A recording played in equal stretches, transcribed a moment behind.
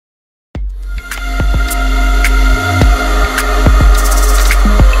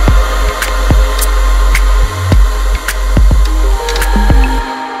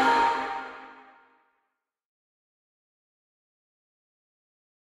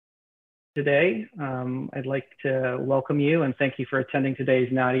today. I'd like to welcome you and thank you for attending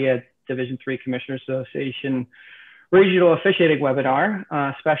today's NADIIIA Division III Commissioners Association Regional Officiating webinar.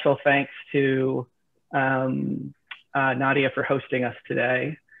 Special thanks to NADIIIA for hosting us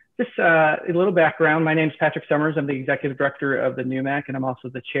today. Just a little background. My name is Patrick Summers. I'm the Executive Director of the NUMAC, and I'm also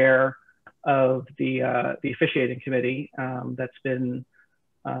the Chair of the Officiating Committee that's been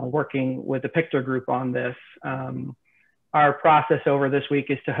working with the PICTOR group on this. Our process over this week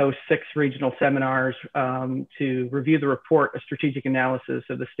is to host 6 regional seminars to review the report, a strategic analysis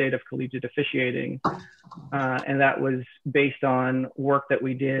of the state of collegiate officiating. And that was based on work that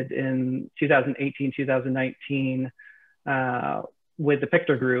we did in 2018, 2019 with the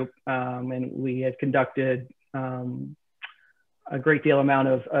PICTOR group. And we had conducted a great deal amount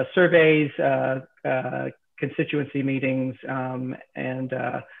of surveys, constituency meetings, and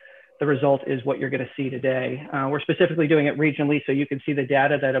the result is what you're going to see today. We're specifically doing it regionally so you can see the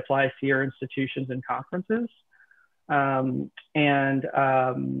data that applies to your institutions and conferences. I'd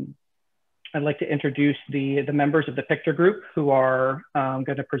like to introduce the members of the PICTOR group who are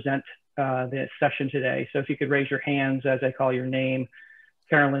going to present this session today. So if you could raise your hands as I call your name: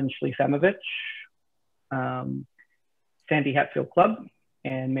 Carolyn Schliefelmovich, Sandy Hatfield Clubb,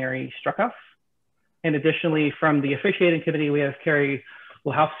 and Mary Struckhoff. And additionally, from the Officiating Committee, we have Carrie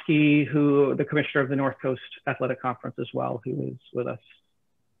Wilhowski, who the Commissioner of the North Coast Athletic Conference as well, who is with us.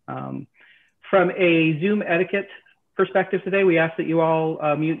 From a Zoom etiquette perspective today, we ask that you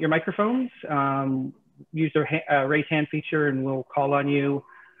all mute your microphones, use the raise hand feature, and we'll call on you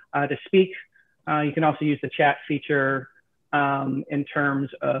to speak. You can also use the chat feature in terms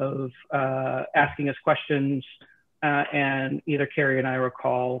of asking us questions, and either Carrie and I will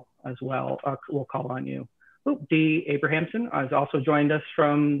call as well. We'll call on you. Dee Abrahamson has also joined us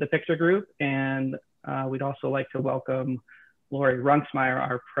from the PICTOR group, and we'd also like to welcome Lori Runksmeyer,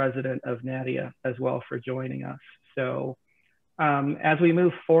 our president of NADIIIA, as well, for joining us. So as we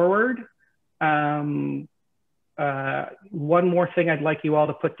move forward, one more thing I'd like you all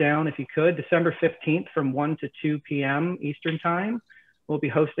to put down, if you could: December 15th from 1 to 2 p.m. Eastern time, we'll be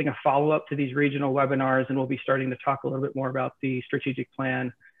hosting a follow-up to these regional webinars, and we'll be starting to talk a little bit more about the strategic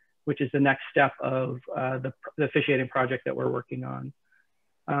plan, which is the next step of the officiating project that we're working on.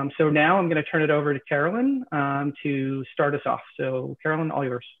 So now I'm going to turn it over to Carolyn to start us off. So Carolyn, all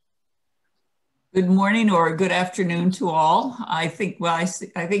yours. Good morning or good afternoon to all. I think, well, I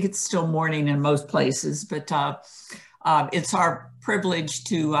think it's still morning in most places, but it's our privilege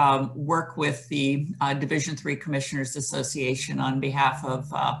to work with the Division III Commissioners Association on behalf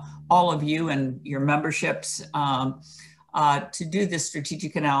of all of you and your memberships to do this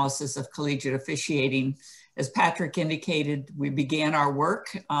strategic analysis of collegiate officiating. As Patrick indicated, we began our work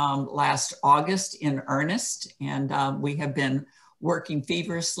last August in earnest, and we have been working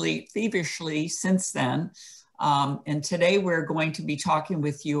feverishly since then. And today we're going to be talking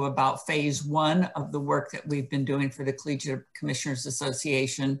with you about phase 1 of the work that we've been doing for the Collegiate Commissioners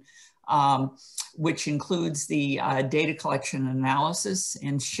Association, which includes the data collection analysis,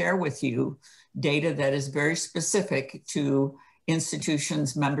 and share with you data that is very specific to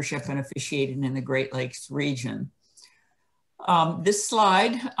institutions, membership, and officiating in the Great Lakes region. This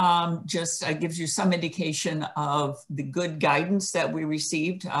slide just gives you some indication of the good guidance that we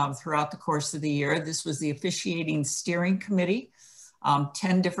received throughout the course of the year. This was the Officiating Steering Committee,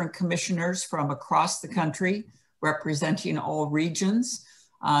 10 different commissioners from across the country representing all regions,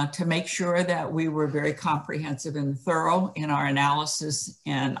 to make sure that we were very comprehensive and thorough in our analysis,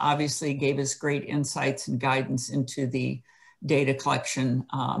 and obviously gave us great insights and guidance into the data collection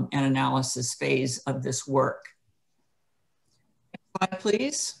and analysis phase of this work. Next slide,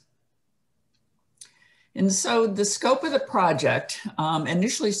 please. And so the scope of the project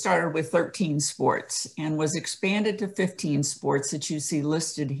initially started with 13 sports and was expanded to 15 sports that you see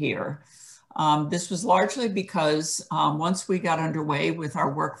listed here. This was largely because once we got underway with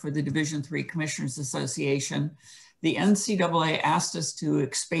our work for the Division III Commissioners Association, the NCAA asked us to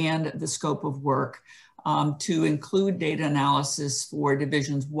expand the scope of work to include data analysis for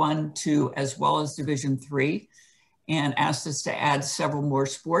Divisions 1, 2, as well as Division 3, and asked us to add several more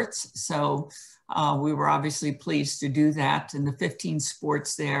sports. So we were obviously pleased to do that. And the 15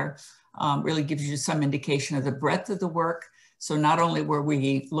 sports there really gives you some indication of the breadth of the work. So not only were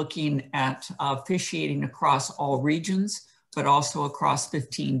we looking at officiating across all regions, but also across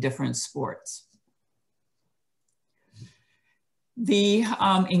 15 different sports. The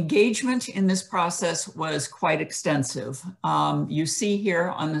engagement in this process was quite extensive. You see here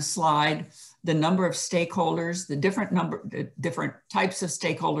on the slide the number of stakeholders, the different types of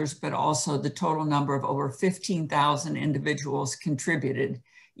stakeholders, but also the total number of over 15,000 individuals contributed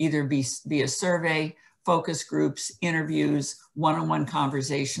either via survey, focus groups, interviews, one-on-one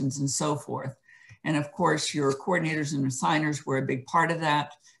conversations, and so forth. And of course, your coordinators and assigners were a big part of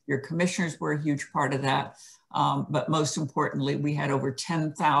that. Your commissioners were a huge part of that. But most importantly, we had over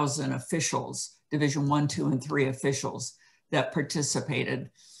 10,000 officials, Division 1, 2, and 3 officials that participated.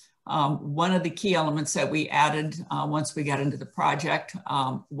 One of the key elements that we added once we got into the project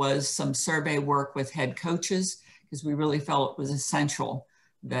was some survey work with head coaches, because we really felt it was essential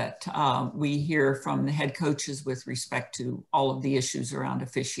that we hear from the head coaches with respect to all of the issues around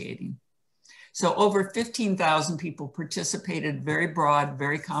officiating. So over 15,000 people participated, very broad,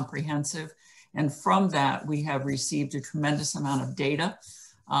 very comprehensive. And from that, we have received a tremendous amount of data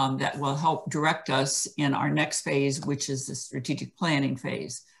that will help direct us in our next phase, which is the strategic planning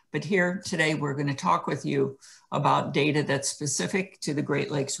phase. But here today, we're going to talk with you about data that's specific to the Great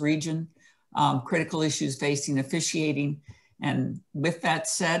Lakes region, critical issues facing officiating. And with that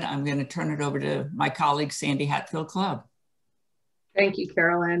said, I'm going to turn it over to my colleague, Sandy Hatfield-Clubb. Thank you,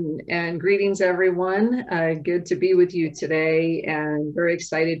 Carolyn, and greetings, everyone. Good to be with you today, and very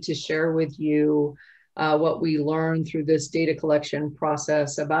excited to share with you what we learned through this data collection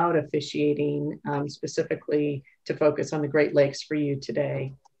process about officiating, specifically to focus on the Great Lakes for you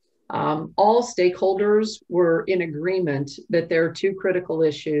today. All stakeholders were in agreement that there are two critical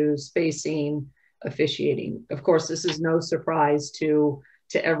issues facing officiating. Of course, this is no surprise to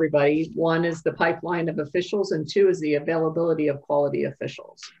everybody. One is the pipeline of officials, and two is the availability of quality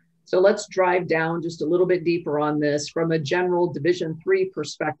officials. So let's drive down just a little bit deeper on this from a general Division III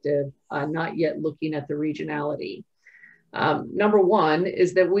perspective, not yet looking at the regionality. Number one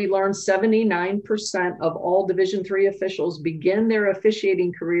is that we learned 79% of all Division III officials begin their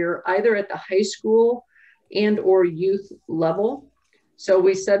officiating career either at the high school and or youth level. So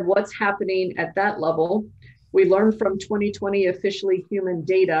we said, what's happening at that level? We learned from 2020 Officially Human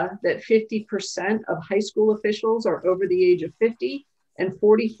data that 50% of high school officials are over the age of 50, and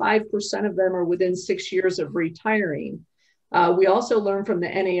 45% of them are within 6 years of retiring. We also learned from the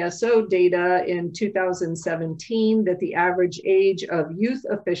NASO data in 2017 that the average age of youth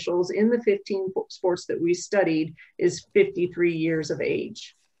officials in the 15 sports that we studied is 53 years of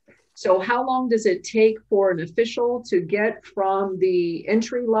age. So how long does it take for an official to get from the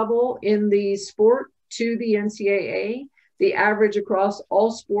entry level in the sport to the NCAA? The average across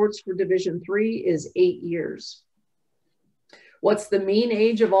all sports for Division III is 8 years. What's the mean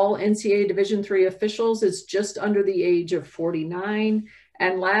age of all NCAA Division III officials? It's just under the age of 49.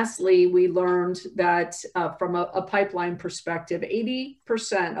 And lastly, we learned that from a pipeline perspective,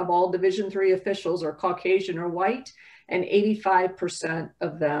 80% of all Division III officials are Caucasian or white, and 85%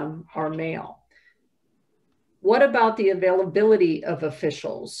 of them are male. What about the availability of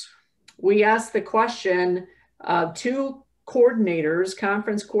officials? We asked the question to coordinators,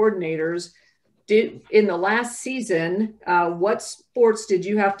 conference coordinators, in the last season, what sports did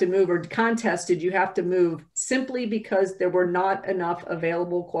you have to move, or contests did you have to move simply because there were not enough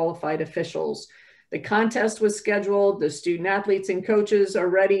available qualified officials? The contest was scheduled, the student athletes and coaches are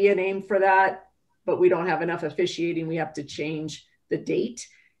ready and aimed for that, but we don't have enough officiating, we have to change the date.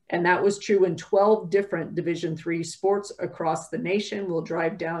 And that was true in 12 different Division III sports across the nation. We'll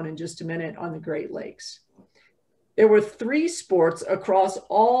drive down in just a minute on the Great Lakes. There were 3 sports across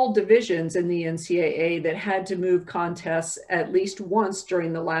all divisions in the NCAA that had to move contests at least once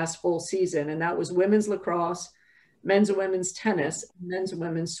during the last full season, and that was women's lacrosse, men's and women's tennis, men's and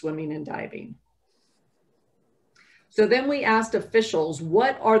women's swimming and diving. So then we asked officials,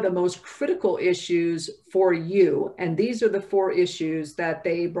 what are the most critical issues for you? And these are the 4 issues that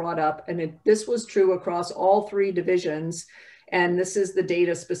they brought up. And this was true across all 3 divisions. And this is the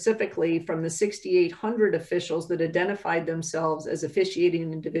data specifically from the 6,800 officials that identified themselves as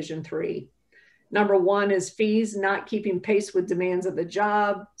officiating in Division III. Number 1 is fees not keeping pace with demands of the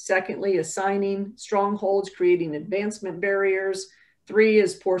job. Secondly, assigning strongholds, creating advancement barriers. 3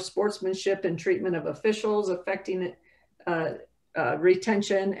 is poor sportsmanship and treatment of officials, affecting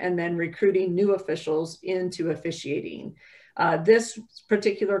retention, and then recruiting new officials into officiating. This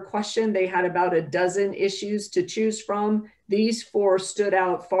particular question, they had about a dozen issues to choose from. These 4 stood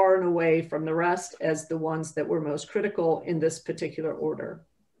out far and away from the rest as the ones that were most critical in this particular order.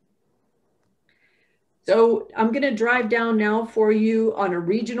 So I'm going to drive down now for you on a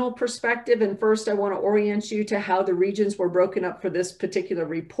regional perspective. And first, I want to orient you to how the regions were broken up for this particular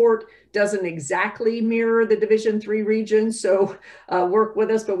report. Doesn't exactly mirror the Division III region, so work with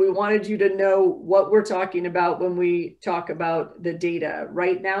us, but we wanted you to know what we're talking about when we talk about the data.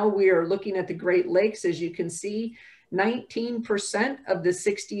 Right now, we are looking at the Great Lakes. As you can see, 19% of the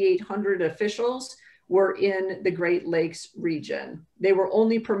 6,800 officials were in the Great Lakes region. They were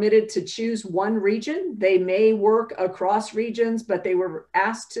only permitted to choose one region. They may work across regions, but they were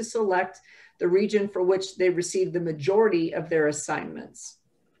asked to select the region for which they received the majority of their assignments.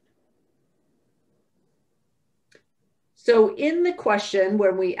 So in the question,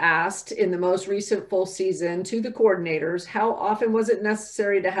 when we asked in the most recent full season to the coordinators, how often was it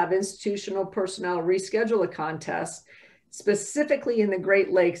necessary to have institutional personnel reschedule a contest? Specifically in the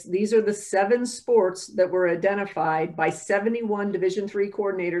Great Lakes, these are the 7 sports that were identified by 71 Division III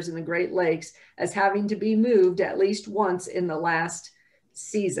coordinators in the Great Lakes as having to be moved at least once in the last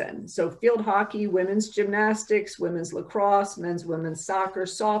season. So field hockey, women's gymnastics, women's lacrosse, women's soccer,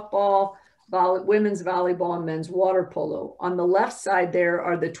 softball, women's volleyball, and men's water polo. On the left side there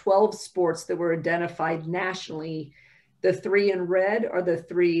are the 12 sports that were identified nationally. The 3 in red are the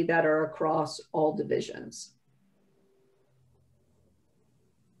 3 that are across all divisions.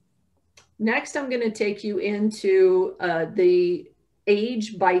 Next, I'm going to take you into the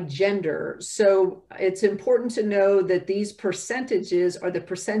age by gender. So it's important to know that these percentages are the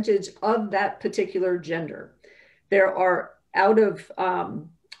percentage of that particular gender. There are, out of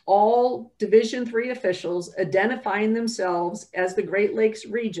all Division III officials identifying themselves as the Great Lakes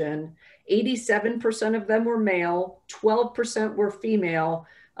region, 87% of them were male, 12% were female.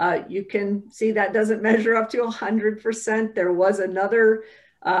 You can see that doesn't measure up to 100%. There was another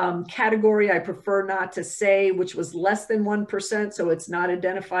category I prefer not to say, which was less than 1%, so it's not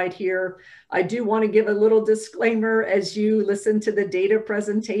identified here. I do want to give a little disclaimer as you listen to the data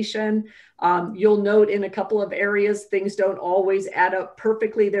presentation. You'll note in a couple of areas things don't always add up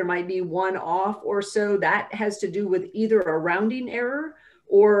perfectly. There might be one off or so. That has to do with either a rounding error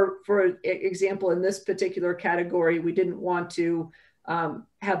or, for example, in this particular category, we didn't want to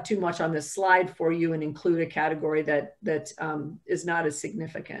have too much on this slide for you and include a category that is not as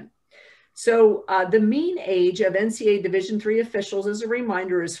significant. So the mean age of NCAA Division III officials, as a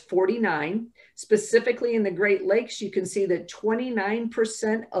reminder, is 49. Specifically in the Great Lakes, you can see that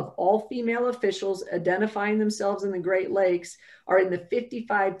 29% of all female officials identifying themselves in the Great Lakes are in the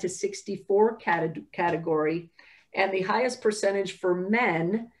 55 to 64 category. And the highest percentage for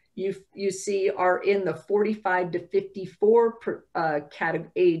men you see are in the 45 to 54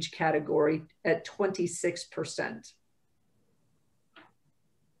 age category at 26%.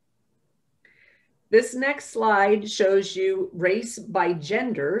 This next slide shows you race by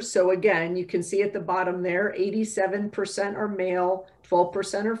gender. So again, you can see at the bottom there, 87% are male,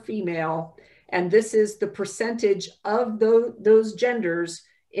 12% are female. And this is the percentage of those genders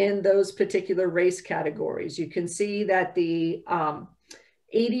in those particular race categories. You can see that the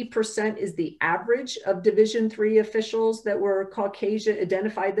 80% is the average of Division III officials that were Caucasian,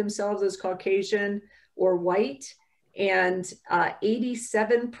 identified themselves as Caucasian or white, and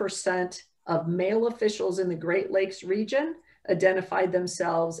 87% of male officials in the Great Lakes region identified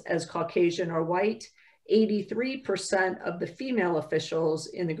themselves as Caucasian or white. 83% of the female officials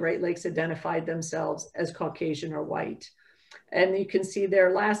in the Great Lakes identified themselves as Caucasian or white. And you can see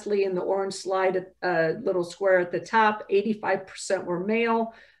there, lastly, in the orange slide, a little square at the top, 85% were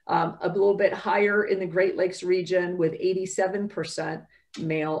male, a little bit higher in the Great Lakes region with 87%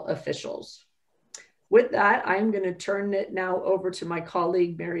 male officials. With that, I'm going to turn it now over to my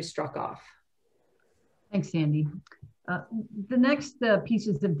colleague, Mary Struckoff. Thanks, Sandy. The next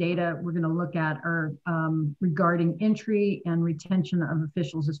pieces of data we're going to look at are regarding entry and retention of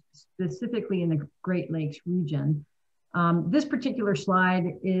officials, specifically in the Great Lakes region. This particular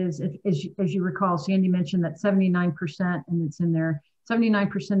slide is, as you recall, Sandy mentioned that 79%, and it's in there, 79%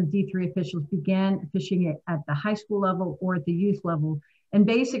 of D3 officials began officiating at the high school level or at the youth level. And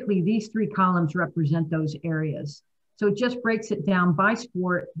basically these 3 columns represent those areas. So it just breaks it down by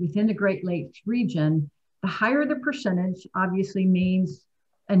sport within the Great Lakes region. The higher the percentage obviously means,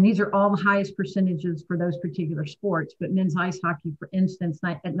 and these are all the highest percentages for those particular sports, but men's ice hockey, for instance,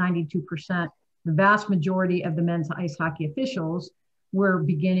 at 92%, the vast majority of the men's ice hockey officials were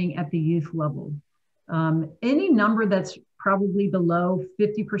beginning at the youth level. Any number that's probably below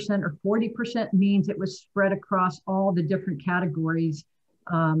 50% or 40% means it was spread across all the different categories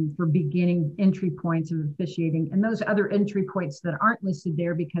for beginning entry points of officiating. And those other entry points that aren't listed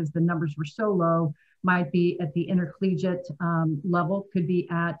there because the numbers were so low might be at the intercollegiate level, could be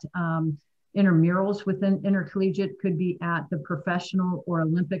at intramurals within intercollegiate, could be at the professional or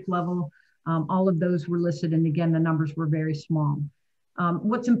Olympic level. All of those were listed, and again, the numbers were very small.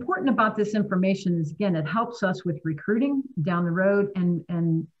 What's important about this information is, again, it helps us with recruiting down the road,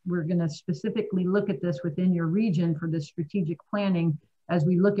 and we're going to specifically look at this within your region for the strategic planning as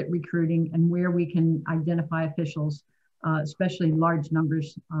we look at recruiting and where we can identify officials, especially large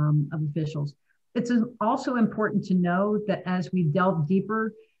numbers of officials. It's also important to know that as we delve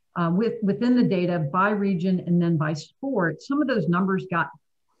deeper within the data by region and then by sport, some of those numbers got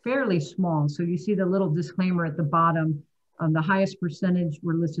fairly small. So you see the little disclaimer at the bottom. The highest percentage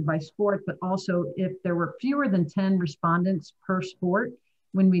were listed by sport, but also if there were fewer than 10 respondents per sport,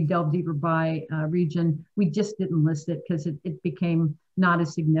 when we delve deeper by region, we just didn't list it because it became not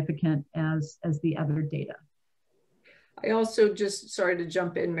as significant as the other data. I also just, sorry to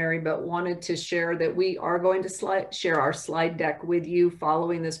jump in, Mary, but wanted to share that we are going to share our slide deck with you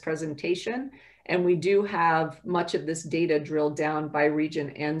following this presentation. And we do have much of this data drilled down by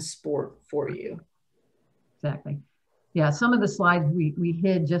region and sport for you. Exactly. Yeah, some of the slides we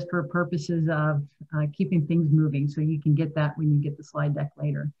hid just for purposes of keeping things moving. So you can get that when you get the slide deck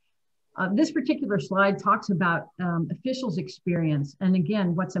later. This particular slide talks about officials' experience. And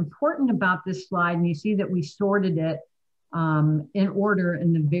again, what's important about this slide, and you see that we sorted it in order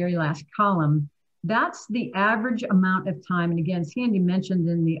in the very last column, that's the average amount of time. And again, Sandy mentioned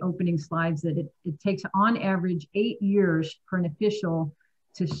in the opening slides that it takes on average 8 years for an official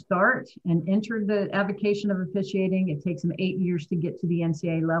to start and enter the avocation of officiating. It takes them 8 years to get to the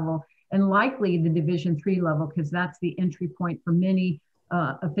NCAA level and likely the Division III level, because that's the entry point for many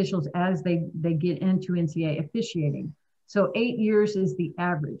officials as they get into NCAA officiating. So 8 years is the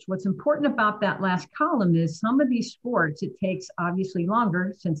average. What's important about that last column is some of these sports, it takes obviously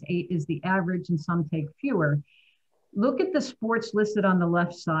longer since 8 is the average and some take fewer. Look at the sports listed on the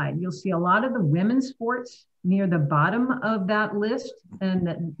left side. You'll see a lot of the women's sports near the bottom of that list, and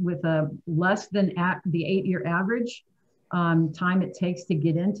that with a less than the 8-year average time it takes to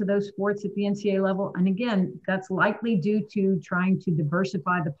get into those sports at the NCAA level. And again, that's likely due to trying to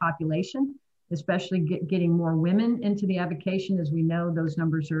diversify the population, especially getting more women into the avocation. As we know, those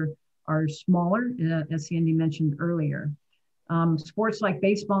numbers are smaller, as Sandy mentioned earlier. Sports like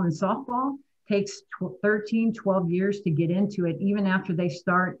baseball and softball takes 13, 12 years to get into it, even after they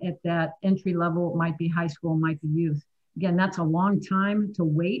start at that entry level. It might be high school, might be youth. Again, that's a long time to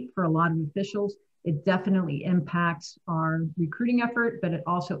wait for a lot of officials. It definitely impacts our recruiting effort, but it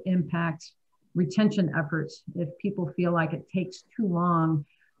also impacts retention efforts if people feel like it takes too long.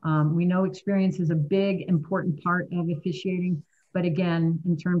 We know experience is a big, important part of officiating, but again,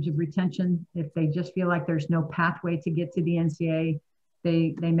 in terms of retention, if they just feel like there's no pathway to get to the NCAA,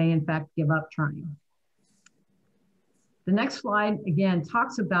 they may in fact give up trying. The next slide, again,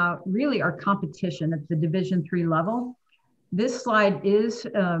 talks about really our competition at the Division III level. This slide is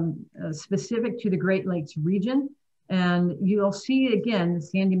specific to the Great Lakes region. And you'll see, again,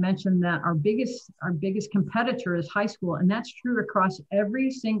 Sandy mentioned that our biggest competitor is high school, and that's true across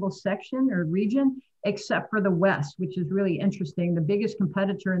every single section or region, except for the West, which is really interesting. The biggest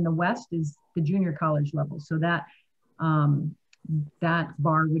competitor in the West is the junior college level. So that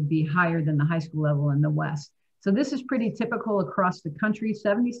bar would be higher than the high school level in the West. So this is pretty typical across the country.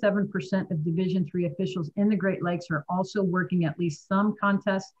 77% of Division III officials in the Great Lakes are also working at least some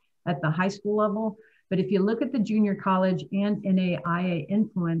contests at the high school level. But if you look at the junior college and NAIA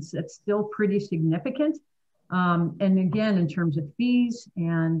influence, it's still pretty significant. And again, in terms of fees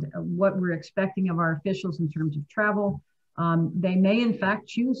and what we're expecting of our officials in terms of travel, they may in fact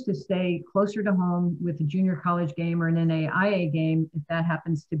choose to stay closer to home with a junior college game or an NAIA game if that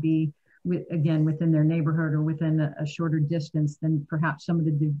happens to be, again, within their neighborhood or within a shorter distance than perhaps some of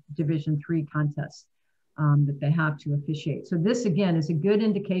the Division III contests that they have to officiate. So this, again, is a good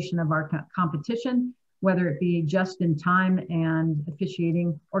indication of our competition, whether it be just in time and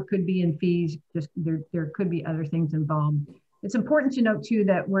officiating, or could be in fees. Just there could be other things involved. It's important to note too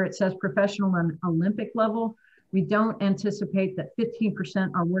that where it says professional and Olympic level, we don't anticipate that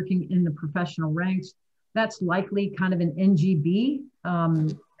 15% are working in the professional ranks. That's likely kind of an NGB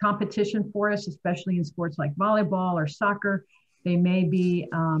competition for us, especially in sports like volleyball or soccer. They may be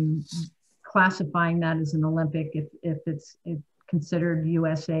classifying that as an Olympic if it's considered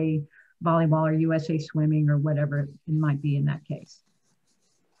USA volleyball or USA swimming or whatever it might be in that case.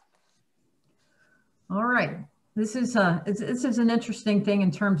 All right, this is an interesting thing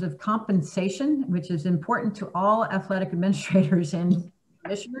in terms of compensation, which is important to all athletic administrators and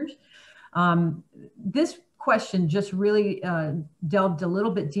commissioners. This question just really delved a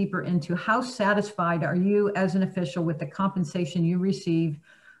little bit deeper into how satisfied are you as an official with the compensation you receive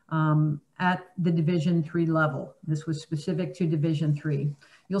at the Division III level. This was specific to Division III.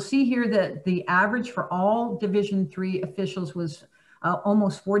 You'll see here that the average for all Division III officials was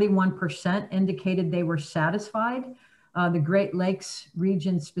almost 41% indicated they were satisfied. The Great Lakes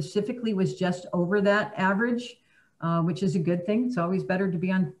region specifically was just over that average, which is a good thing. It's always better to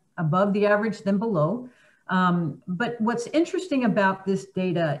be above the average than below. But what's interesting about this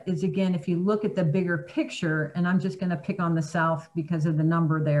data is, again, if you look at the bigger picture, and I'm just going to pick on the South because of the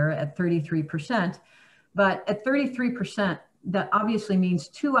number there at 33%, but at 33%, that obviously means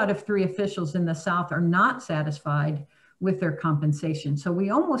 2 out of 3 officials in the South are not satisfied with their compensation. So we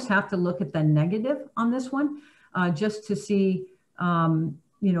almost have to look at the negative on this one, just to see,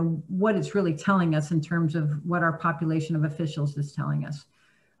 you know, what it's really telling us in terms of what our population of officials is telling us.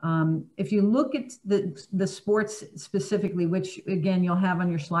 If you look at the sports specifically, which again, you'll have on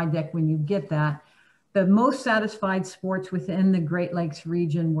your slide deck when you get that, the most satisfied sports within the Great Lakes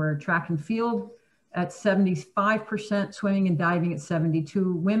region were track and field at 75%, swimming and diving at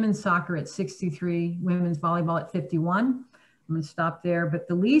 72, women's soccer at 63, women's volleyball at 51. I'm going to stop there. But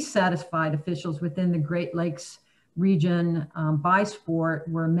the least satisfied officials within the Great Lakes region by sport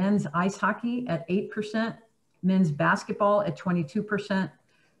were men's ice hockey at 8%, men's basketball at 22%,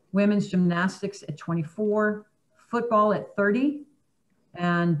 women's gymnastics at 24, football at 30,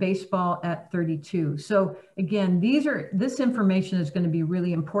 and baseball at 32. So again, this information is going to be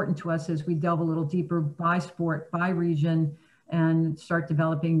really important to us as we delve a little deeper by sport, by region, and start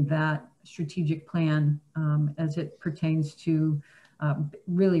developing that strategic plan as it pertains to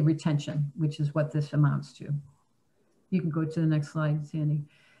really retention, which is what this amounts to. You can go to the next slide, Sandy.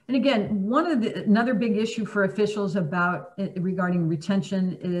 And again, another big issue for officials regarding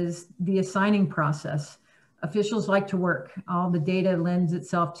retention is the assigning process. Officials like to work. All the data lends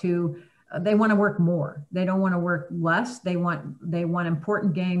itself to they want to work more. They don't want to work less. They want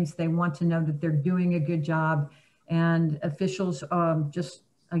important games. They want to know that they're doing a good job. And officials just,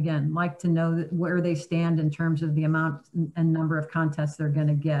 again, like to know where they stand in terms of the amount and number of contests they're going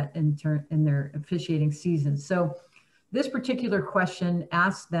to get in their officiating season. So this particular question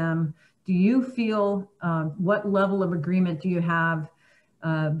asks them, do you feel, what level of agreement do you have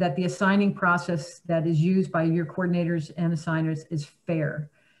that the assigning process that is used by your coordinators and assigners is fair?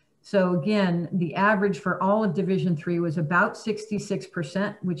 So again, the average for all of Division III was about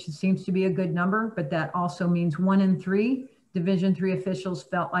 66%, which seems to be a good number, but that also means 1 in 3 Division III officials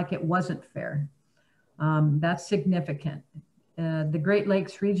felt like it wasn't fair. That's significant. The Great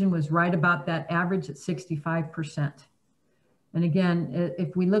Lakes region was right about that average at 65%. And again,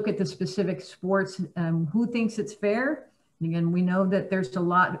 if we look at the specific sports, who thinks it's fair? And again, we know that there's a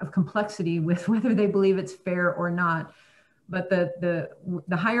lot of complexity with whether they believe it's fair or not. But the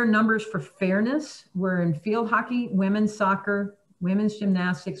higher numbers for fairness were in field hockey, women's soccer, women's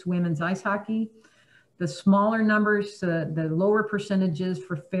gymnastics, women's ice hockey. The smaller numbers, the lower percentages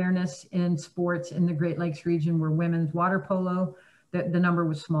for fairness in sports in the Great Lakes region were women's water polo. The number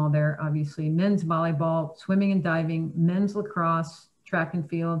was small there, obviously. Men's volleyball, swimming and diving, men's lacrosse, track and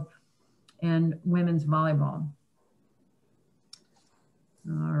field, and women's volleyball.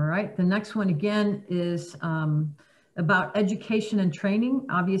 All right, the next one again is about education and training.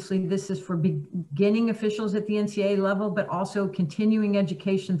 Obviously, this is for beginning officials at the NCAA level, but also continuing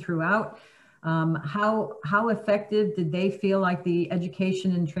education throughout. How effective did they feel like the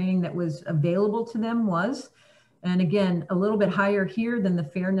education and training that was available to them was? And again, a little bit higher here than the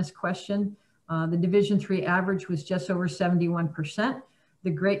fairness question. The Division III average was just over 71%.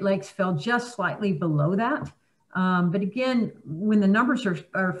 The Great Lakes fell just slightly below that. But again, when the numbers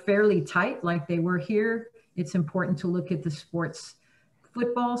are fairly tight, like they were here, it's important to look at the sports.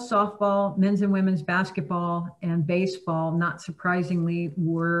 Football, softball, men's and women's basketball, and baseball, not surprisingly,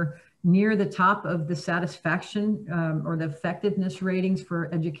 were near the top of the satisfaction or the effectiveness ratings for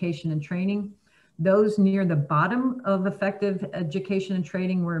education and training. Those near the bottom of effective education and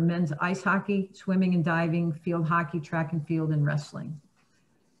training were men's ice hockey, swimming and diving, field hockey, track and field, and wrestling.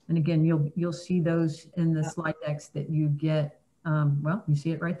 And again, you'll see those in the slide decks that you get. Well, you see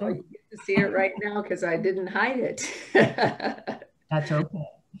it right there. Oh, you get to see it right now because I didn't hide it. That's okay.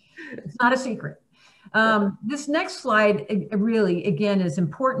 It's not a secret. This next slide really, again, is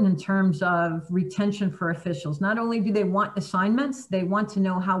important in terms of retention for officials. Not only do they want assignments, they want to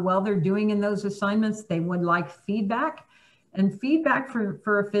know how well they're doing in those assignments. They would like feedback. And feedback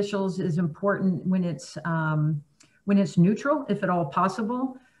for officials is important when it's neutral, if at all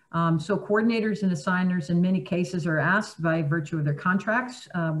possible. So coordinators and assigners in many cases are asked by virtue of their contracts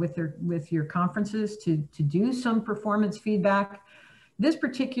with your conferences to do some performance feedback. This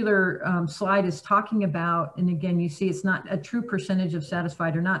particular slide is talking about, and again, you see it's not a true percentage of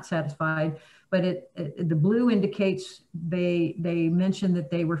satisfied or not satisfied, but the blue indicates they mentioned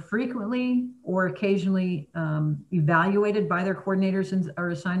that they were frequently or occasionally evaluated by their coordinators or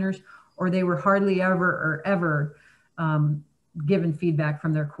assigners, or they were hardly ever given feedback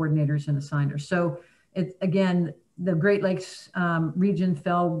from their coordinators and assigners. So again, the Great Lakes region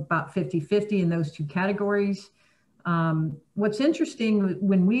fell about 50-50 in those two categories. What's interesting,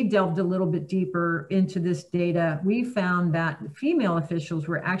 when we delved a little bit deeper into this data, we found that female officials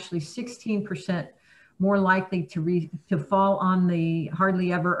were actually 16% more likely to fall on the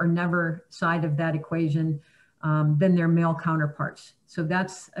hardly ever or never side of that equation than their male counterparts. So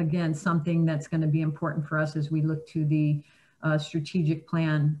that's, again, something that's going to be important for us as we look to the strategic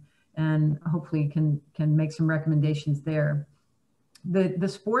plan, and hopefully can make some recommendations there. The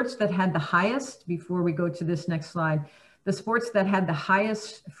sports that had the highest, before we go to this next slide, the sports that had the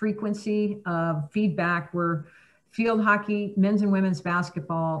highest frequency of feedback were field hockey, men's and women's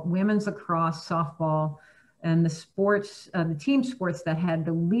basketball, women's lacrosse, softball, and the sports, the team sports that had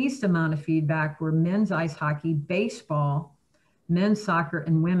the least amount of feedback were men's ice hockey, baseball, men's soccer,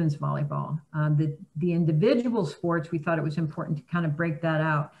 and women's volleyball. The individual sports, we thought it was important to kind of break that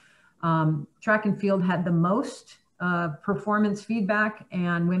out. Track and field had the most performance feedback,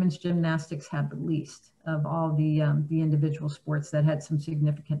 and women's gymnastics had the least of all the individual sports that had some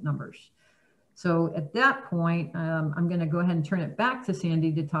significant numbers. So at that point, I'm going to go ahead and turn it back to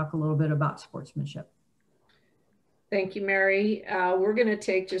Sandy to talk a little bit about sportsmanship. Thank you, Mary. We're going to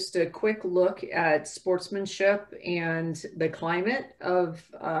take just a quick look at sportsmanship and the climate of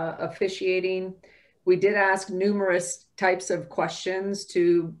officiating. We did ask numerous types of questions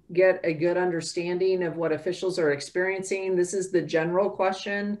to get a good understanding of what officials are experiencing. This is the general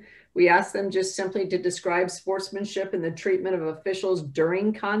question. We asked them just simply to describe sportsmanship and the treatment of officials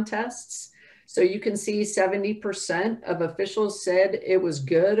during contests. So you can see 70% of officials said it was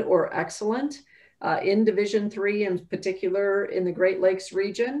good or excellent in Division III, in particular in the Great Lakes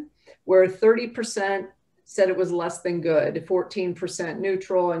region, where 30% said it was less than good, 14%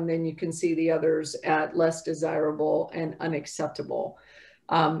 neutral, and then you can see the others at less desirable and unacceptable.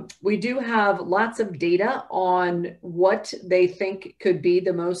 We do have lots of data on what they think could be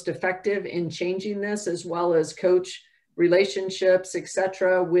the most effective in changing this, as well as coach relationships,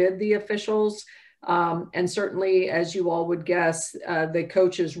 etc., with the officials. And certainly, as you all would guess, the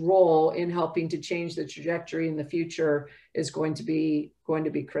coach's role in helping to change the trajectory in the future is going to be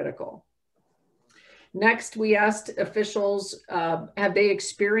critical. Next, we asked officials, have they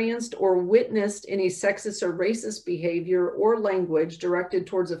experienced or witnessed any sexist or racist behavior or language directed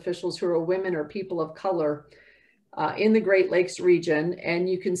towards officials who are women or people of color in the Great Lakes region? And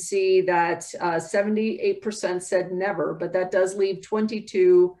you can see that 78% said never, but that does leave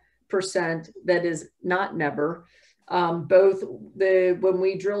 22% that is not never. When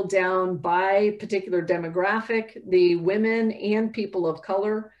we drill down by particular demographic, the women and people of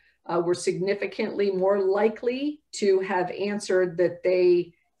color were significantly more likely to have answered that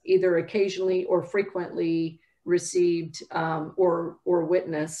they either occasionally or frequently received or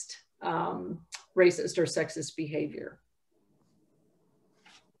witnessed racist or sexist behavior.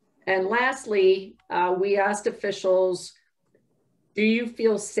 And lastly, we asked officials, do you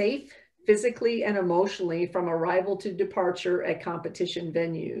feel safe physically and emotionally from arrival to departure at competition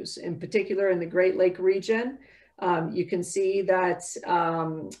venues? In particular, in the Great Lake region, you can see that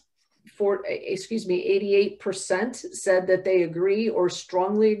 88% said that they agree or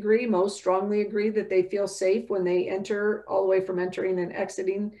strongly agree, most strongly agree that they feel safe when they enter, all the way from entering and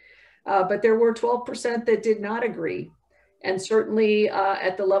exiting. But there were 12% that did not agree. And certainly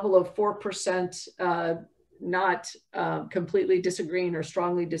at the level of 4%, not completely disagreeing or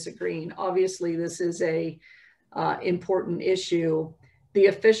strongly disagreeing. Obviously, this is a important issue. The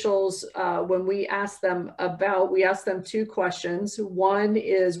officials, when we asked them two questions. One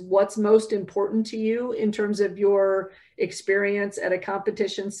is, what's most important to you in terms of your experience at a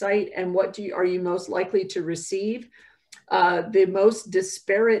competition site, and what are you most likely to receive? The most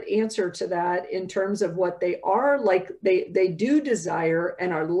disparate answer to that in terms of what they are they do desire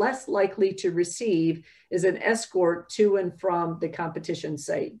and are less likely to receive is an escort to and from the competition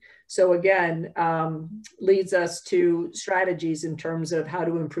site. So again, leads us to strategies in terms of how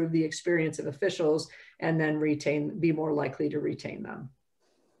to improve the experience of officials and then be more likely to retain them.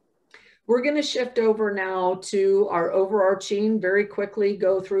 We're going to shift over now to our overarching, very quickly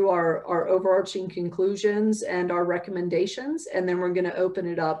go through our overarching conclusions and our recommendations, and then we're going to open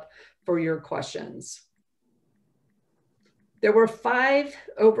it up for your questions. There were 5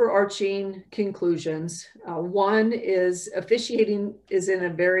 overarching conclusions. One is officiating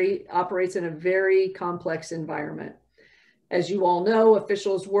operates in a very complex environment. As you all know,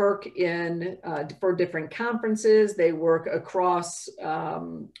 officials work for different conferences. They work across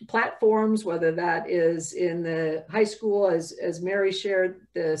platforms, whether that is in the high school, as Mary shared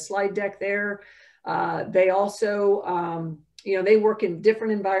the slide deck there. They also, they work in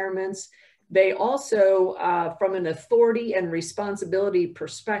different environments. They also, from an authority and responsibility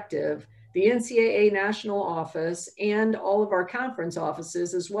perspective, the NCAA National Office and all of our conference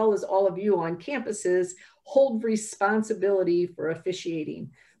offices, as well as all of you on campuses, hold responsibility for officiating.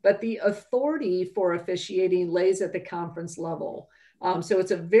 But the authority for officiating lays at the conference level. So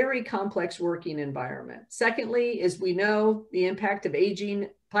it's a very complex working environment. Secondly, as we know, the impact of aging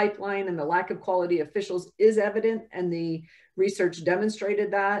pipeline and the lack of quality officials is evident, and the research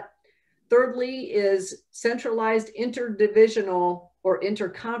demonstrated that. Thirdly is centralized interdivisional or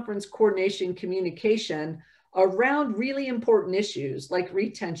interconference coordination communication around really important issues like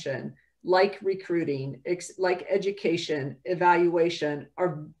retention, like recruiting, like education, evaluation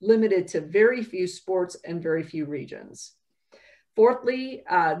are limited to very few sports and very few regions. Fourthly,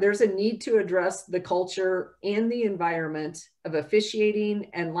 there's a need to address the culture and the environment of officiating.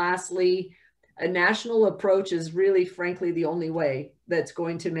 And lastly, a national approach is really, frankly, the only way that's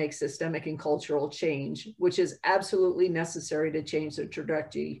going to make systemic and cultural change, which is absolutely necessary to change the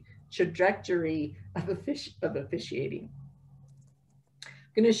trajectory of officiating.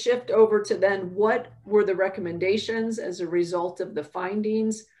 I'm going to shift over to then what were the recommendations as a result of the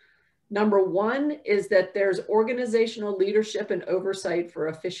findings. Number one is that there's organizational leadership and oversight for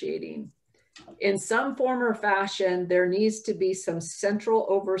officiating. In some form or fashion, there needs to be some central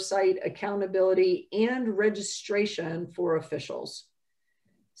oversight, accountability, and registration for officials.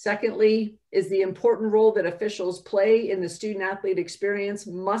 Secondly, is the important role that officials play in the student-athlete experience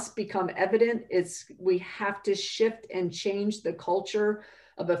must become evident. We have to shift and change the culture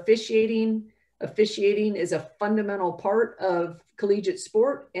of officiating. Officiating is a fundamental part of collegiate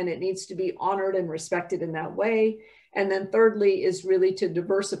sport, and it needs to be honored and respected in that way. And then thirdly is really to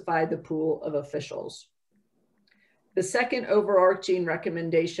diversify the pool of officials. The second overarching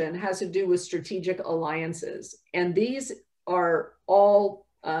recommendation has to do with strategic alliances. And these are all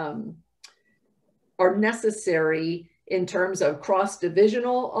are necessary in terms of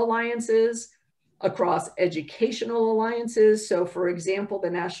cross-divisional alliances, across educational alliances. So for example, the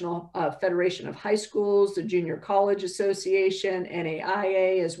National Federation of High Schools, the Junior College Association,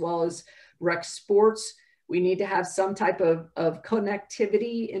 NAIIA, as well as rec sports. We need to have some type of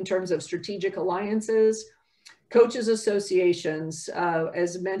connectivity in terms of strategic alliances. Coaches associations,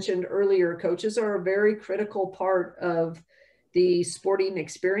 as mentioned earlier, coaches are a very critical part of the sporting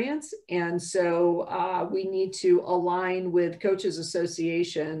experience. And so we need to align with coaches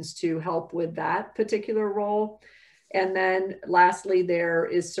associations to help with that particular role. And then lastly, there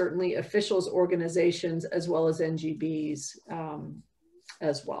is certainly officials organizations as well as NGBs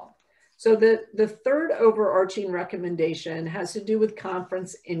as well. So the third overarching recommendation has to do with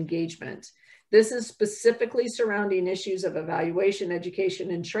conference engagement. This is specifically surrounding issues of evaluation,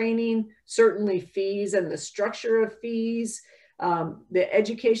 education, and training, certainly fees and the structure of fees, the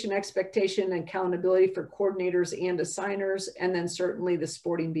education expectation and accountability for coordinators and assigners, and then certainly the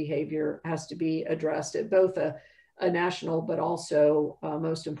sporting behavior has to be addressed at both a national, but also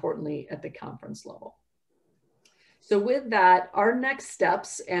most importantly at the conference level. So with that, our next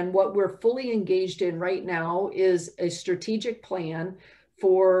steps and what we're fully engaged in right now is a strategic plan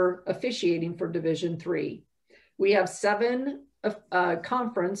for officiating for Division III. We have 7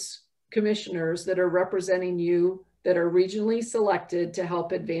 conference commissioners that are representing you that are regionally selected to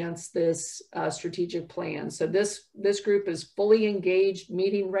help advance this strategic plan. So this group is fully engaged,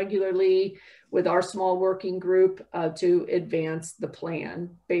 meeting regularly with our small working group to advance the plan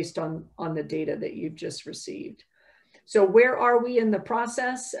based on the data that you've just received. So where are we in the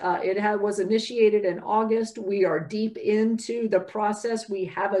process? It was initiated in August. We are deep into the process. We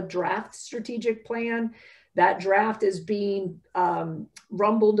have a draft strategic plan. That draft is being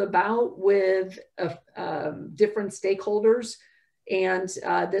rumbled about with different stakeholders. And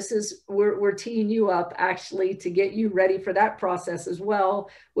we're teeing you up actually to get you ready for that process as well,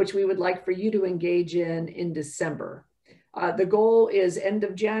 which we would like for you to engage in December. The goal is end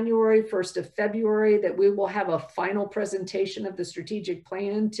of January, 1st of February, that we will have a final presentation of the strategic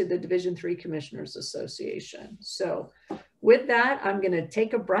plan to the Division III Commissioners Association. So with that, I'm going to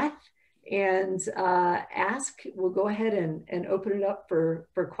take a breath and we'll go ahead and open it up for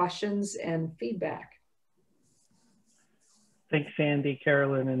questions and feedback. Thanks, Sandy,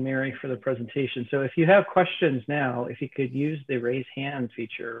 Carolyn, and Mary for the presentation. So if you have questions now, if you could use the raise hand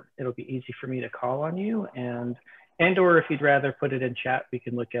feature, it'll be easy for me to call on you, and or if you'd rather put it in chat, we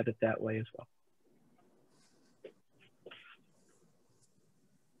can look at it that way as well.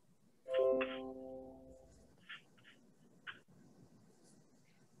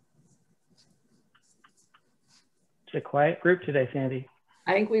 It's a quiet group today, Sandy.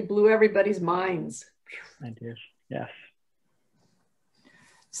 I think we blew everybody's minds. I did, yes.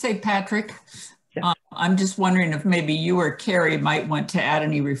 Say, Patrick, Yeah. I'm just wondering if maybe you or Carrie might want to add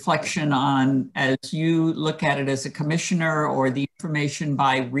any reflection on, as you look at it as a commissioner, or the information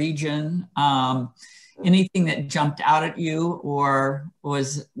by region, anything that jumped out at you, or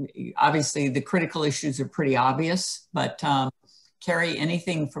was, obviously the critical issues are pretty obvious, but Carrie,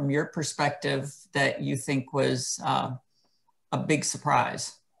 anything from your perspective that you think was a big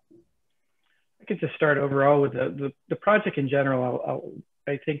surprise? I could just start overall with the project in general.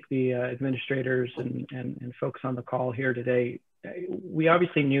 I think the administrators and folks on the call here today, we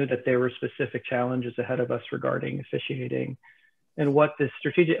obviously knew that there were specific challenges ahead of us regarding officiating, and what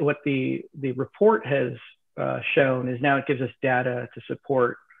the report has shown is now it gives us data to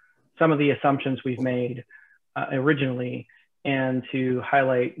support some of the assumptions we've made originally, and to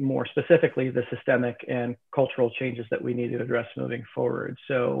highlight more specifically the systemic and cultural changes that we need to address moving forward.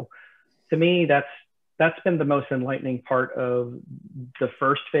 So to me, that's been the most enlightening part of the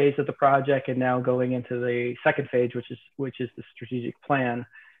first phase of the project, and now going into the second phase, which is the strategic plan,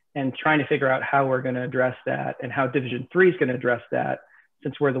 and trying to figure out how we're going to address that, and how Division 3 is going to address that,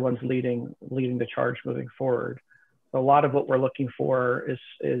 since we're the ones leading the charge moving forward. So a lot of what we're looking for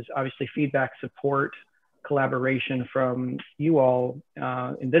is obviously feedback, support, collaboration from you all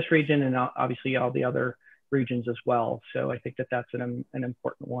in this region, and obviously all the other regions as well. So I think that that's an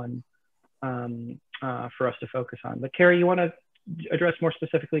important one for us to focus on. But Carrie, you want to address more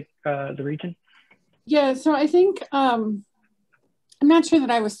specifically the region? Yeah, so I think I'm not sure that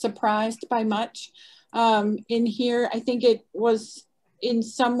I was surprised by much in here. I think it was in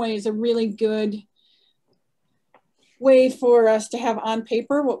some ways a really good way for us to have on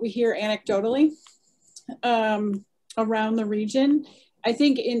paper what we hear anecdotally around the region. I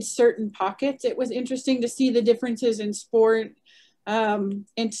think in certain pockets, it was interesting to see the differences in sport and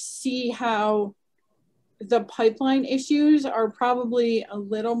to see how the pipeline issues are probably a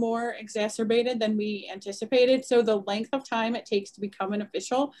little more exacerbated than we anticipated. So the length of time it takes to become an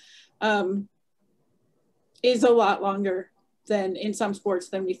official is a lot longer than in some sports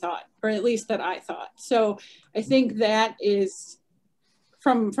than we thought, or at least that I thought. So I think that is,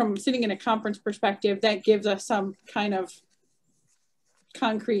 from sitting in a conference perspective, that gives us some kind of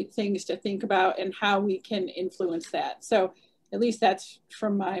concrete things to think about and how we can influence that. So at least that's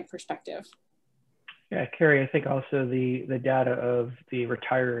from my perspective. Yeah, Carrie, I think also the data of the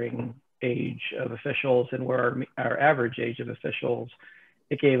retiring age of officials and where our average age of officials,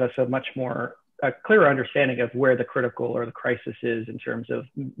 it gave us a clearer understanding of where the critical or the crisis is in terms of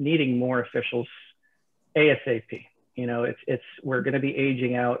needing more officials ASAP. You know, we're going to be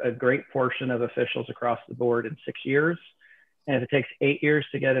aging out a great portion of officials across the board in 6 years. And if it takes 8 years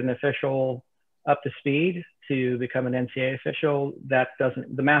to get an official up to speed to become an NCAA official,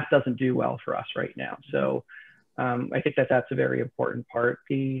 the math doesn't do well for us right now. So I think that's a very important part.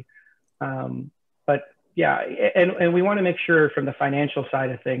 But yeah, and we want to make sure from the financial side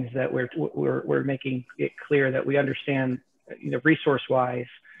of things that we're making it clear that we understand, resource-wise,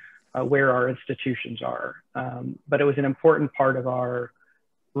 where our institutions are. But it was an important part of our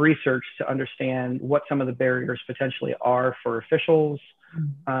research to understand what some of the barriers potentially are for officials,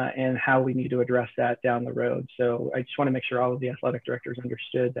 and how we need to address that down the road. So I just want to make sure all of the athletic directors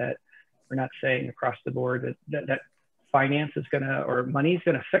understood that we're not saying across the board that finance is or money is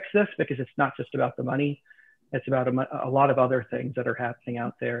going to fix this, because it's not just about the money. It's about a lot of other things that are happening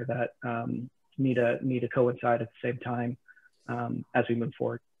out there that need to coincide at the same time as we move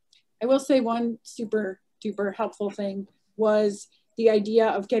forward. I will say one super duper helpful thing was the idea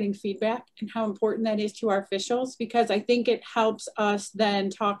of getting feedback and how important that is to our officials, because I think it helps us then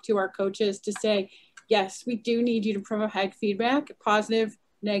talk to our coaches to say, yes, we do need you to provide feedback, positive,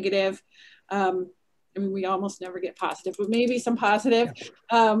 negative. I mean, we almost never get positive, but maybe some positive,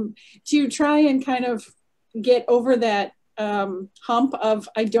 to try and kind of get over that hump of,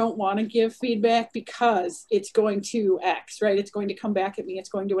 I don't want to give feedback because it's going to X, right? It's going to come back at me. It's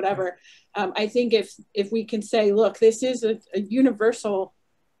going to whatever. I think if we can say, look, this is a universal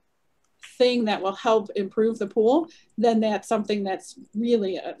thing that will help improve the pool, then that's something that's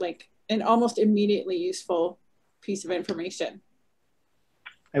really like an almost immediately useful piece of information.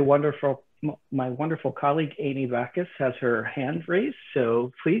 My wonderful colleague, Amy Backus, has her hand raised.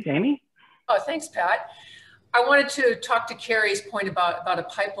 So please, Amy. Oh, thanks, Pat. I wanted to talk to Carrie's point about a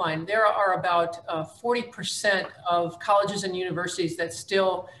pipeline. There are about 40% of colleges and universities that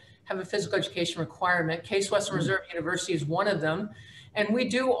still have a physical education requirement. Case Western Reserve University is one of them. And we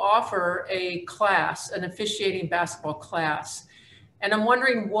do offer a class, an officiating basketball class. And I'm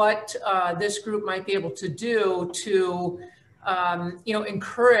wondering what this group might be able to do to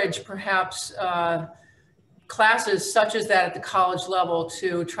encourage perhaps classes such as that at the college level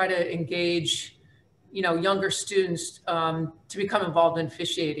to try to engage, you know, younger students to become involved in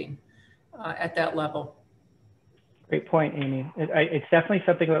officiating at that level. Great point, Amy. It's definitely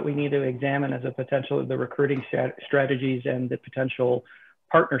something that we need to examine as a potential, the recruiting strategies and the potential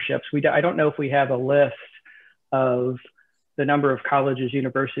partnerships. I don't know if we have a list of the number of colleges,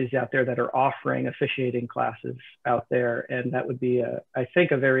 universities out there that are offering officiating classes out there. And that would be, I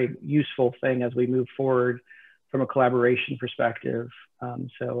think, a very useful thing as we move forward from a collaboration perspective.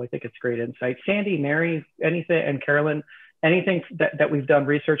 So I think it's great insight. Sandy, Mary, anything, and Carolyn, anything that we've done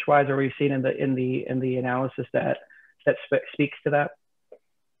research-wise or we've seen in the analysis that speaks to that?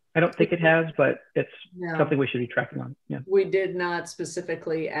 I don't think it has, but it's something we should be tracking on. Yeah. We did not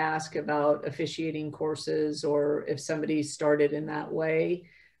specifically ask about officiating courses or if somebody started in that way.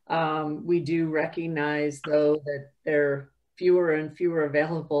 We do recognize, though, that there are fewer and fewer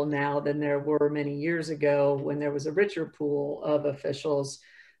available now than there were many years ago when there was a richer pool of officials.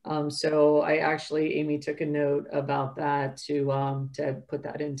 So I actually, Amy, took a note about that to put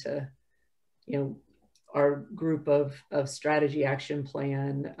that into, you know, our group of strategy action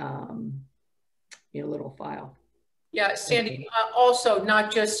plan, you know, little file. Yeah, Sandy, also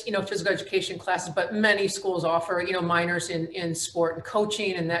not just, you know, physical education classes, but many schools offer, you know, minors in sport and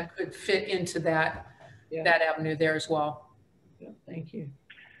coaching, and that could fit into that, that avenue there as well. Yeah, thank you.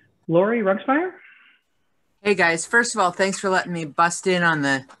 Lori Ruxmeyer? Hey guys, first of all, thanks for letting me bust in on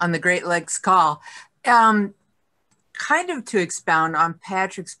the Great Lakes call. Kind of to expound on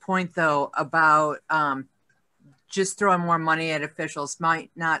Patrick's point though about just throwing more money at officials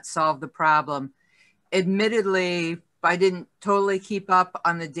might not solve the problem. Admittedly, I didn't totally keep up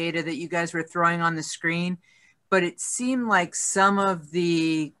on the data that you guys were throwing on the screen, but it seemed like some of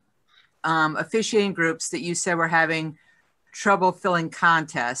the officiating groups that you said were having trouble filling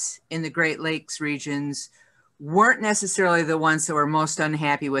contests in the Great Lakes regions weren't necessarily the ones that were most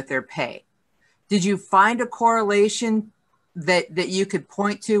unhappy with their pay. Did you find a correlation that you could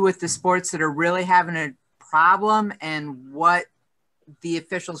point to with the sports that are really having a problem and what the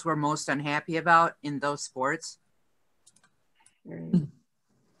officials were most unhappy about in those sports?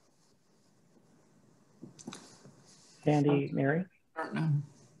 Sandy, Mary? I don't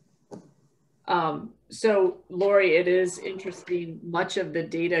know. So Lori, it is interesting. Much of the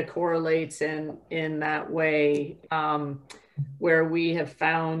data correlates in that way, where we have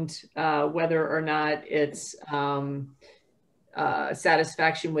found whether or not it's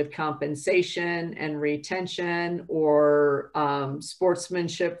satisfaction with compensation and retention, or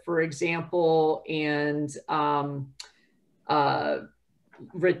sportsmanship, for example, and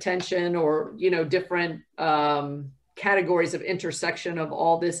retention, or, you know, different categories of intersection of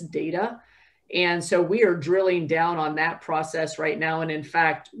all this data. And so we are drilling down on that process right now. And in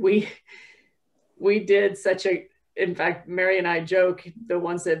fact, we did in fact, Mary and I joke, the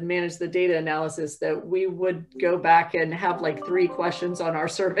ones that manage the data analysis, that we would go back and have like 3 questions on our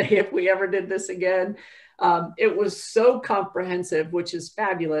survey if we ever did this again. It was so comprehensive, which is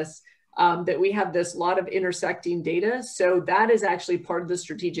fabulous, that we have this lot of intersecting data. So that is actually part of the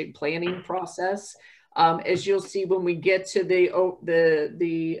strategic planning process. As you'll see when we get to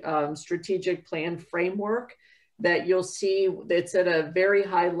the strategic plan framework, that you'll see it's at a very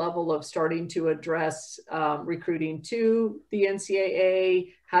high level of starting to address recruiting to the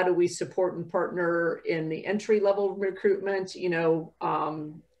NCAA. How do we support and partner in the entry level recruitment? You know,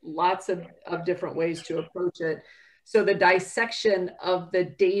 lots of different ways to approach it. So the dissection of the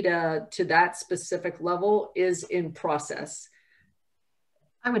data to that specific level is in process.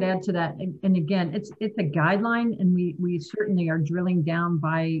 I would add to that, and again, it's a guideline, and we certainly are drilling down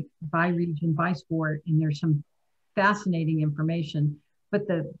by region, by sport, and there's some fascinating information. But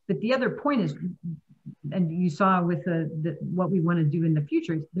the other point is, and you saw with what we want to do in the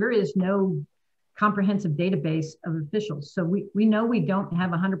future, there is no comprehensive database of officials. So we know we don't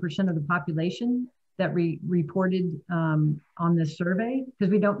have 100% of the population that reported on this survey,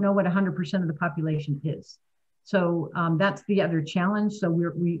 because we don't know what 100% of the population is. So that's the other challenge. So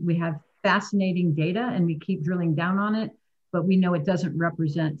we have fascinating data and we keep drilling down on it, but we know it doesn't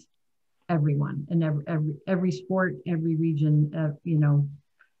represent everyone and every sport, every region, you know.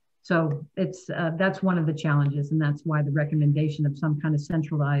 So it's that's one of the challenges, and that's why the recommendation of some kind of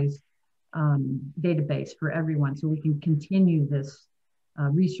centralized database for everyone, so we can continue this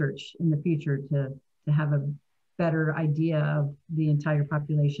research in the future to have a better idea of the entire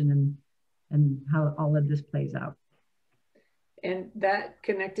population and how all of this plays out. And that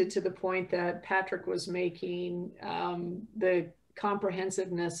connected to the point that Patrick was making, the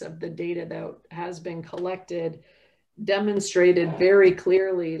comprehensiveness of the data that has been collected. demonstrated very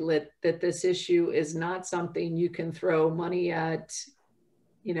clearly that this issue is not something you can throw money at.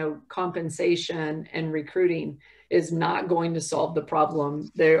 You know, compensation and recruiting is not going to solve the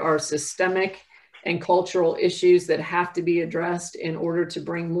problem. There are systemic and cultural issues that have to be addressed in order to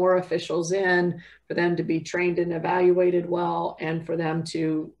bring more officials in, for them to be trained and evaluated well, and for them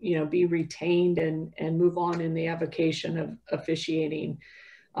to, you know, be retained and move on in the avocation of officiating.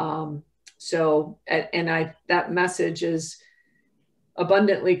 That message is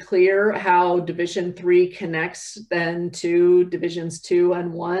abundantly clear, how Division III connects then to Divisions 2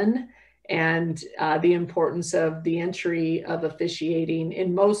 and 1, and the importance of the entry of officiating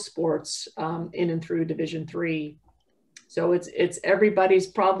in most sports in and through Division III. So it's everybody's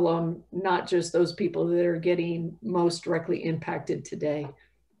problem, not just those people that are getting most directly impacted today.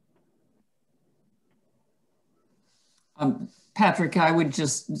 Patrick, I would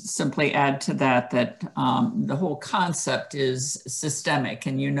just simply add to that the whole concept is systemic,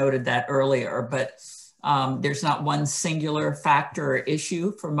 and you noted that earlier, but there's not one singular factor or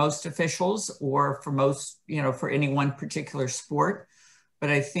issue for most officials or for most, you know, for any one particular sport. But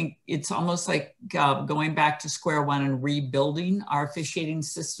I think it's almost like going back to square one and rebuilding our officiating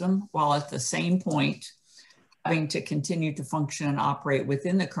system, while at the same point having to continue to function and operate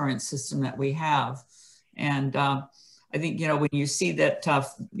within the current system that we have. And I think, you know, when you see that,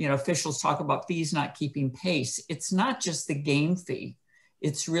 you know, officials talk about fees not keeping pace, it's not just the game fee.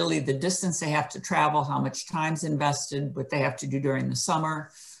 It's really the distance they have to travel, how much time's invested, what they have to do during the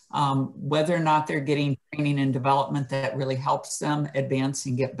summer, whether or not they're getting training and development that really helps them advance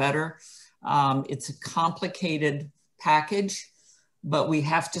and get better. It's a complicated package, but we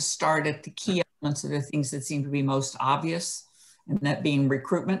have to start at the key elements of the things that seem to be most obvious. And that being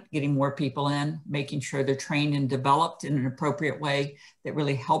recruitment, getting more people in, making sure they're trained and developed in an appropriate way that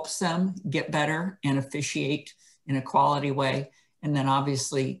really helps them get better and officiate in a quality way. And then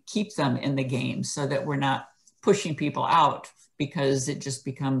obviously keep them in the game so that we're not pushing people out because it just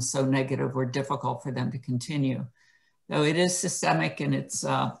becomes so negative or difficult for them to continue. So it is systemic, and it's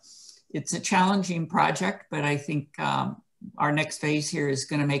a challenging project, but I think our next phase here is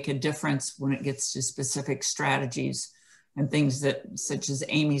going to make a difference when it gets to specific strategies and things that, such as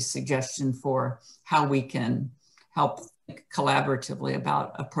Amy's suggestion for how we can help think collaboratively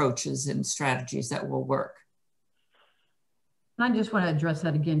about approaches and strategies that will work. I just want to address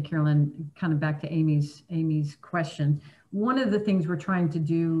that again, Carolyn, kind of back to Amy's question. One of the things we're trying to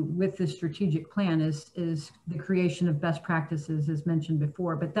do with this strategic plan is the creation of best practices, as mentioned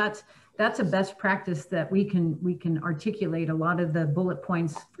before, but that's a best practice that we can articulate a lot of the bullet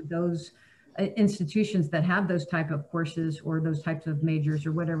points for those institutions that have those type of courses or those types of majors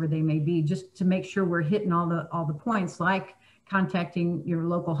or whatever they may be, just to make sure we're hitting all the points, like contacting your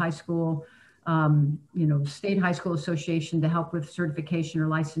local high school, you know, state high school association to help with certification or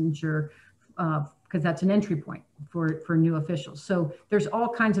licensure, because that's an entry point for new officials. So there's all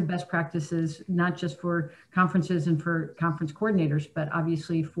kinds of best practices, not just for conferences and for conference coordinators, but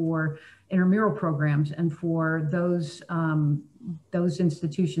obviously for intramural programs and for those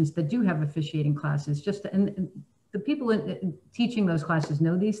institutions that do have officiating classes. And the people teaching those classes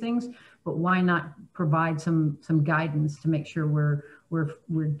know these things, but why not provide some guidance to make sure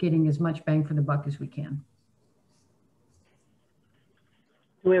we're getting as much bang for the buck as we can.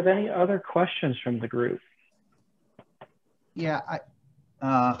 Do we have any other questions from the group? Yeah,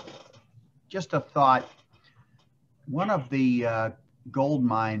 just a thought. One of the gold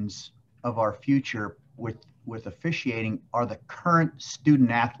mines of our future with officiating are the current student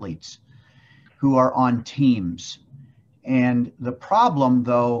athletes who are on teams. And the problem,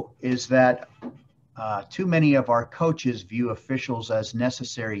 though, is that too many of our coaches view officials as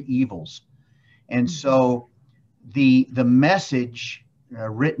necessary evils. And so the message,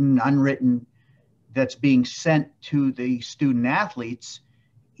 written, unwritten, that's being sent to the student athletes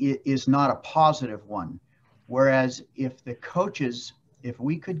is not a positive one. Whereas if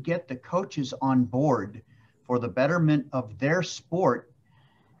we could get the coaches on board for the betterment of their sport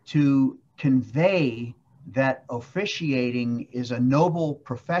to convey that officiating is a noble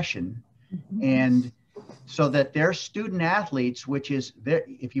profession, and so that their student athletes, which is there,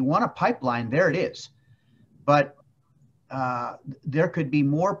 if you want a pipeline, there it is. But there could be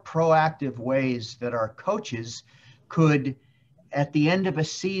more proactive ways that our coaches could, at the end of a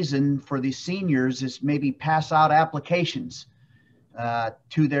season for the seniors, is maybe pass out applications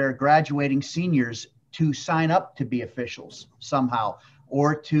to their graduating seniors to sign up to be officials somehow,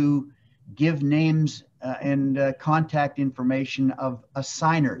 or to give names and contact information of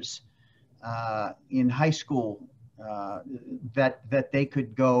assigners in high school that they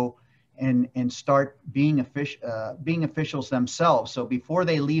could go and start being officials themselves. So before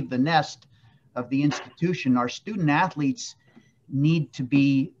they leave the nest of the institution, our student athletes need to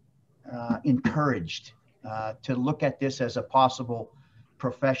be encouraged to look at this as a possible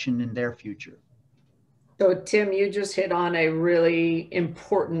profession in their future. So Tim, you just hit on a really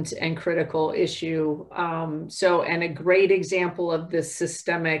important and critical issue. And a great example of this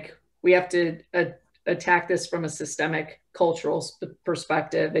systemic, we have to attack this from a systemic cultural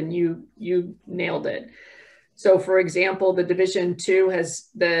perspective, and you nailed it. So for example, the Division II has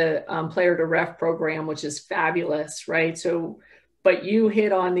the player to ref program, which is fabulous, right? So, but you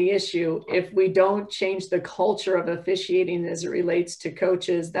hit on the issue. If we don't change the culture of officiating as it relates to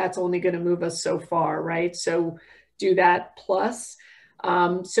coaches, that's only going to move us so far, right? So do that plus.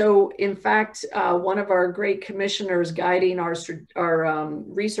 So in fact, one of our great commissioners guiding our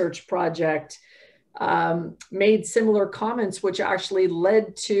research project made similar comments, which actually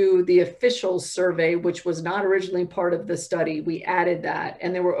led to the officials survey, which was not originally part of the study. We added that,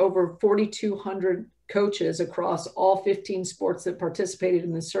 and there were over 4,200 coaches across all 15 sports that participated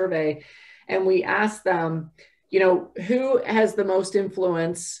in the survey. And we asked them, you know, who has the most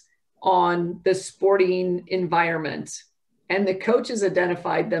influence on the sporting environment? And the coaches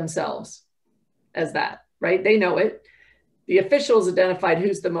identified themselves as that, right? They know it. The officials identified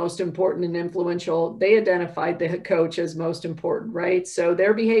who's the most important and influential. They identified the coach as most important, right? So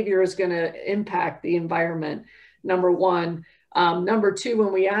their behavior is going to impact the environment, number one. Number two,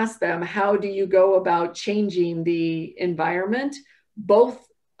 when we asked them, how do you go about changing the environment? Both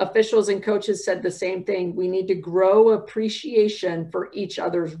officials and coaches said the same thing. We need to grow appreciation for each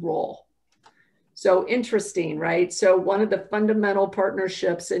other's role. So interesting, right? So one of the fundamental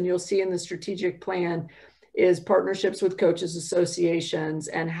partnerships, and you'll see in the strategic plan, is partnerships with coaches associations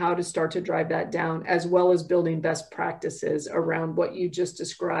and how to start to drive that down, as well as building best practices around what you just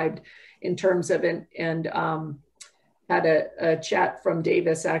described in terms of, had a chat from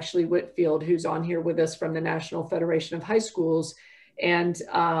Davis, actually Whitfield, who's on here with us from the National Federation of High Schools, and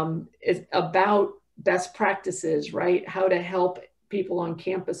it's about best practices, right? How to help people on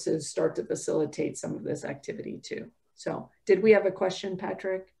campuses start to facilitate some of this activity too. So did we have a question,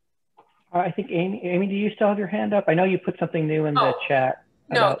 Patrick? I think Amy, do you still have your hand up? I know you put something new in the chat.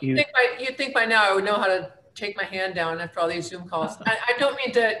 No, you'd think by now I would know how to take my hand down after all these Zoom calls. I don't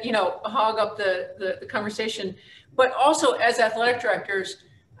mean to, you know, hog up the conversation, but also as athletic directors,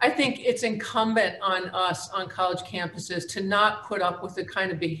 I think it's incumbent on us on college campuses to not put up with the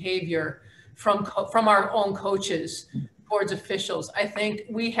kind of behavior from our own coaches towards officials. I think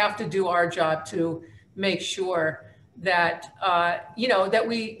we have to do our job to make sure that, you know, that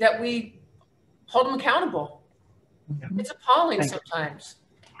we hold them accountable. It's appalling sometimes.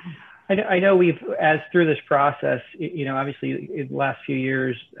 I know we've, as through this process, you know, obviously in the last few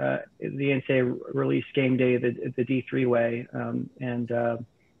years, the NCAA released game day the DIIICA, and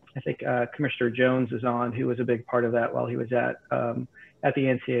I think Commissioner Jones is on, who was a big part of that while he was at the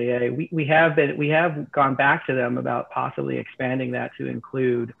NCAA. We have gone back to them about possibly expanding that to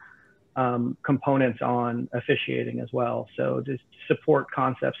include components on officiating as well. So just support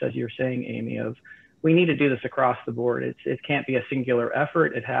concepts, as you're saying, Amy, of we need to do this across the board. It can't be a singular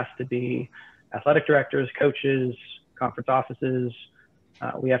effort. It has to be athletic directors, coaches, conference offices.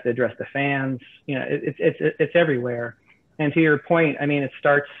 We have to address the fans. You know, it's everywhere. And to your point, I mean, it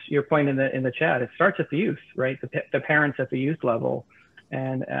starts, your point in the chat, it starts at the youth, right? The parents at the youth level.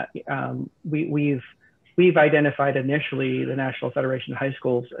 And we've identified initially the National Federation of High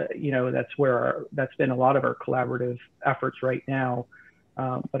Schools. You know, that's been a lot of our collaborative efforts right now.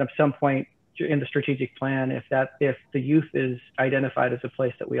 But at some point in the strategic plan, if the youth is identified as a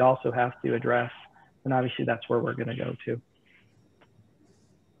place that we also have to address, then obviously that's where we're going to go to.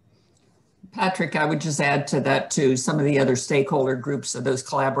 Patrick, I would just add to that too, some of the other stakeholder groups of those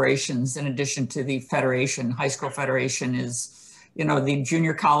collaborations, in addition to the federation, high school federation, is, you know, the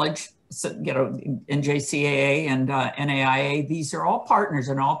junior college, you know, NJCAA and NAIA. These are all partners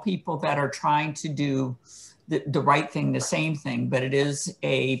and all people that are trying to do the right thing, the same thing, but it is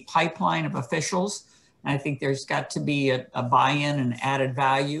a pipeline of officials. And I think there's got to be a buy-in and added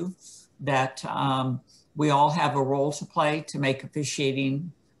value that we all have a role to play to make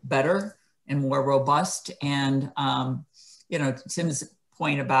officiating better and more robust. And, you know, Tim's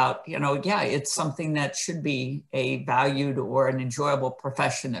point about, you know, yeah, it's something that should be a valued or an enjoyable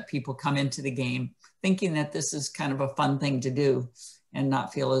profession, that people come into the game thinking that this is kind of a fun thing to do and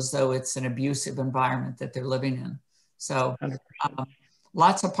not feel as though it's an abusive environment that they're living in. So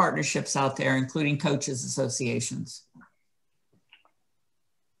lots of partnerships out there, including coaches associations.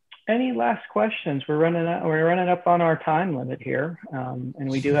 Any last questions? We're running up on our time limit here, and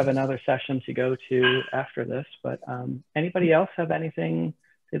we do have another session to go to after this. But anybody else have anything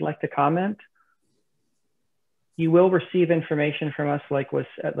they'd like to comment? You will receive information from us, like we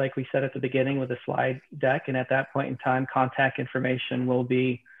said at the beginning, with a slide deck, and at that point in time, contact information will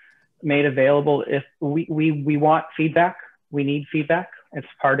be made available. If we want feedback, we need feedback. It's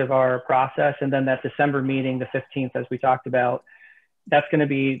part of our process. And then that December meeting, the 15th, as we talked about, that's going to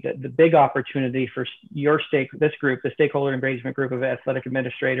be the big opportunity for this group, the stakeholder engagement group of athletic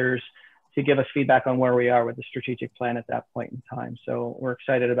administrators, to give us feedback on where we are with the strategic plan at that point in time. So we're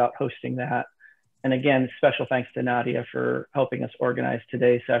excited about hosting that. And again, special thanks to Nadia for helping us organize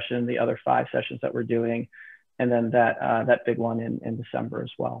today's session, the other 5 sessions that we're doing, and then that big one in December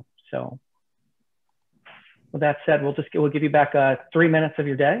as well. So with that said, we'll give you back 3 minutes of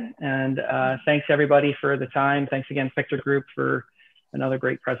your day. And thanks everybody for the time. Thanks again, Picture Group, for another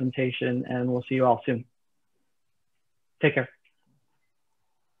great presentation, and we'll see you all soon. Take care.